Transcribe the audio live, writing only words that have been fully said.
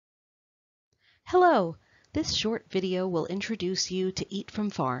Hello! This short video will introduce you to Eat From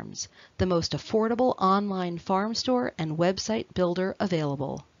Farms, the most affordable online farm store and website builder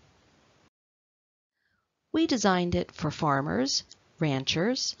available. We designed it for farmers,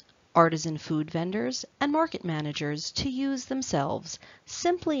 ranchers, artisan food vendors, and market managers to use themselves,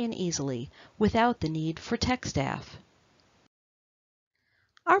 simply and easily, without the need for tech staff.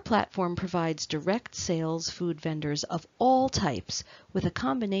 Our platform provides direct sales food vendors of all types with a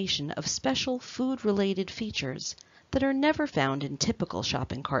combination of special food-related features that are never found in typical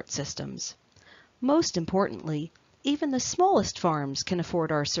shopping cart systems. Most importantly, even the smallest farms can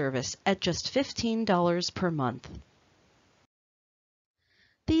afford our service at just $15 per month.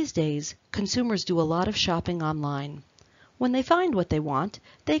 These days, consumers do a lot of shopping online. When they find what they want,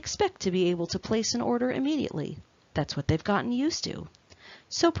 they expect to be able to place an order immediately. That's what they've gotten used to.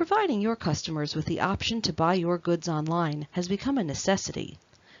 So providing your customers with the option to buy your goods online has become a necessity.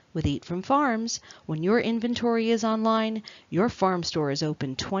 With Eat From Farms, when your inventory is online, your farm store is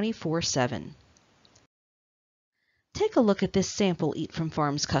open 24/7. Take a look at this sample Eat From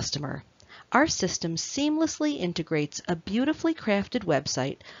Farms customer. Our system seamlessly integrates a beautifully crafted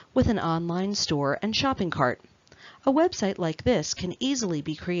website with an online store and shopping cart. A website like this can easily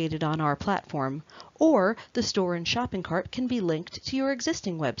be created on our platform, or the store and shopping cart can be linked to your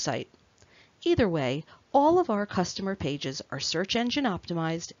existing website. Either way, all of our customer pages are search engine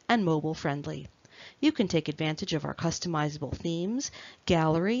optimized and mobile friendly. You can take advantage of our customizable themes,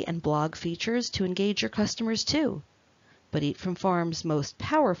 gallery, and blog features to engage your customers too. But Eat From Farms' most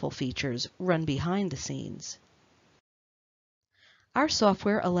powerful features run behind the scenes. Our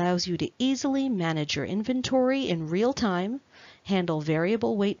software allows you to easily manage your inventory in real time, handle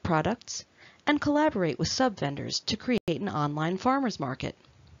variable weight products, and collaborate with sub-vendors to create an online farmers market.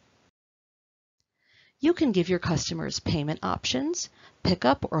 You can give your customers payment options,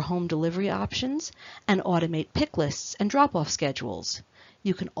 pickup or home delivery options, and automate pick lists and drop-off schedules.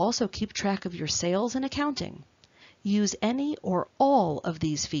 You can also keep track of your sales and accounting. Use any or all of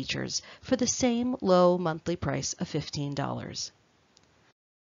these features for the same low monthly price of $15.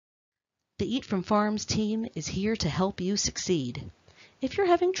 The Eat From Farms team is here to help you succeed. If you're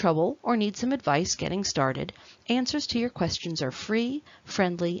having trouble or need some advice getting started, answers to your questions are free,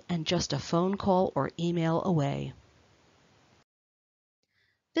 friendly, and just a phone call or email away.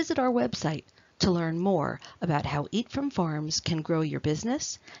 Visit our website to learn more about how Eat From Farms can grow your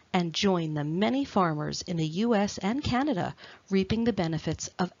business and join the many farmers in the U.S. and Canada reaping the benefits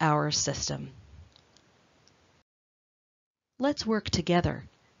of our system. Let's work together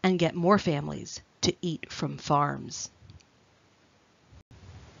and get more families to eat from farms.